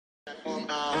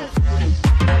Hey,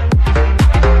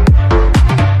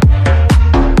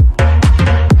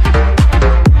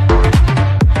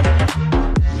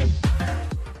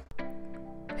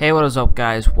 what is up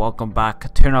guys, welcome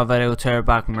back to another video. Today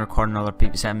back and recording another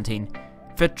FIFA 17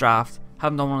 Fit Draft.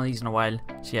 Haven't done one of these in a while,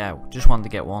 so yeah, just wanted to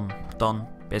get one done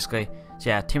basically. So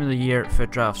yeah, Team of the Year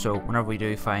Fit Draft, so whenever we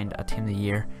do find a Team of the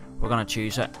Year, we're going to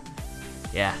choose it.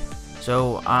 Yeah,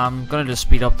 so I'm going to just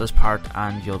speed up this part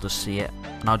and you'll just see it,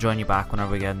 and I'll join you back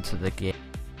whenever we get into the game.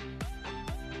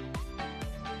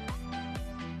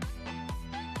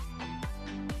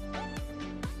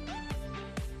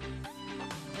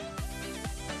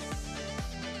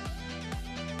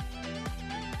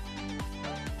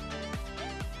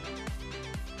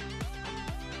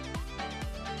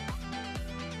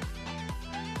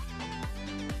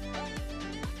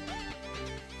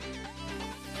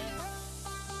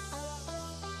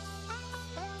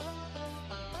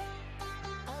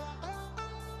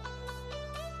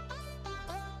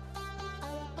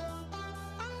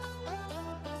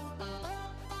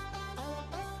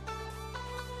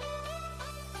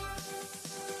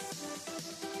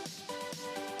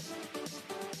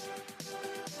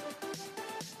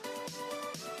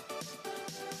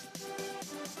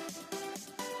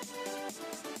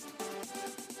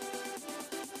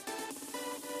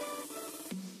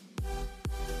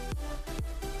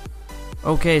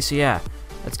 Okay, so yeah,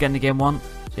 let's get into game one.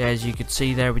 So yeah, as you could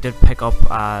see there, we did pick up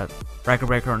Record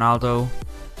Breaker Ronaldo,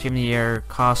 Team of the Year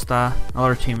Costa,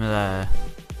 another Team of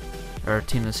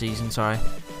the Season, sorry.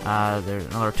 There's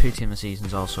another 2 Team of the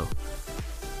Seasons also.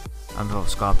 And we've got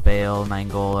Scott Bale, 9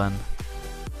 goal in.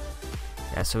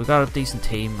 Yeah, so we got a decent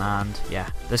team, and yeah,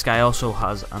 this guy also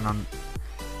has an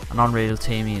unreal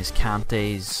team. He has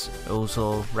Kante, he's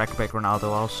Ozil, Record Breaker Ronaldo,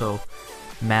 also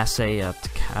Messi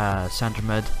at centre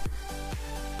mid.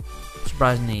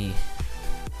 Surprisingly,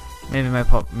 maybe might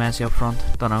put Messi up front,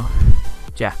 don't know.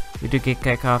 Yeah, we do get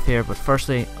kick off here, but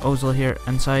firstly Ozil here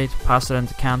inside, pass it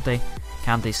into Kante.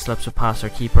 Kante slips it past our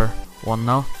keeper,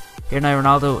 1-0. Here now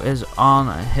Ronaldo is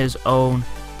on his own,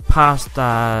 past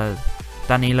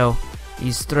Danilo,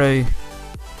 he's through,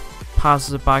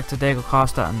 passes it back to Diego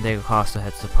Costa, and Diego Costa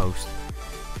hits the post.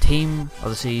 Team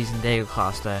of the season, Diego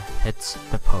Costa hits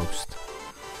the post.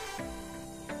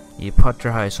 You put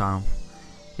your house on him.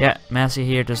 Yeah, Messi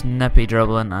here just nippy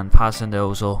dribbling and passing to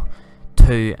Ozil,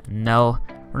 2-0.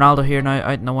 Ronaldo here now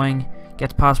out in the wing,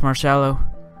 gets past Marcelo,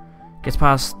 gets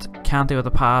past Kante with the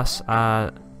pass,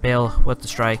 Bale with the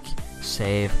strike,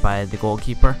 saved by the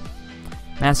goalkeeper.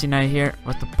 Messi now here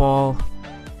with the ball,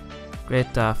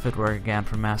 great footwork again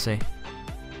from Messi.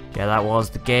 Yeah, that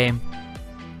was the game.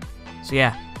 So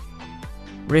yeah,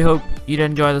 really hope you did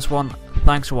enjoy this one.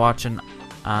 Thanks for watching,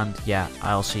 and yeah,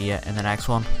 I'll see you in the next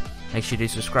one. Make sure you do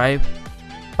subscribe.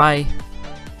 Bye.